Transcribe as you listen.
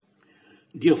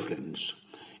Dear friends,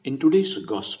 in today's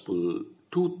gospel,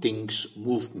 two things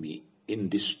move me in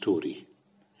this story.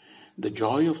 The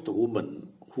joy of the woman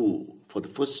who, for the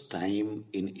first time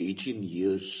in 18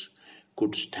 years,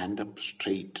 could stand up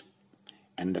straight,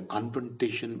 and the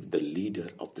confrontation with the leader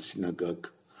of the synagogue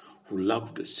who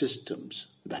loved systems,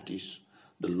 that is,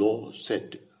 the law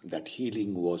said that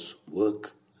healing was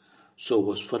work, so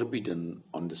was forbidden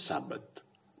on the Sabbath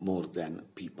more than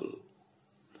people.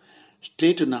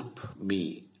 Straighten up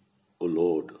me, O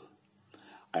Lord,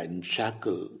 and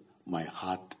shackle my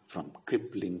heart from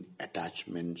crippling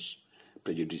attachments,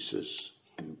 prejudices,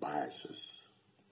 and biases.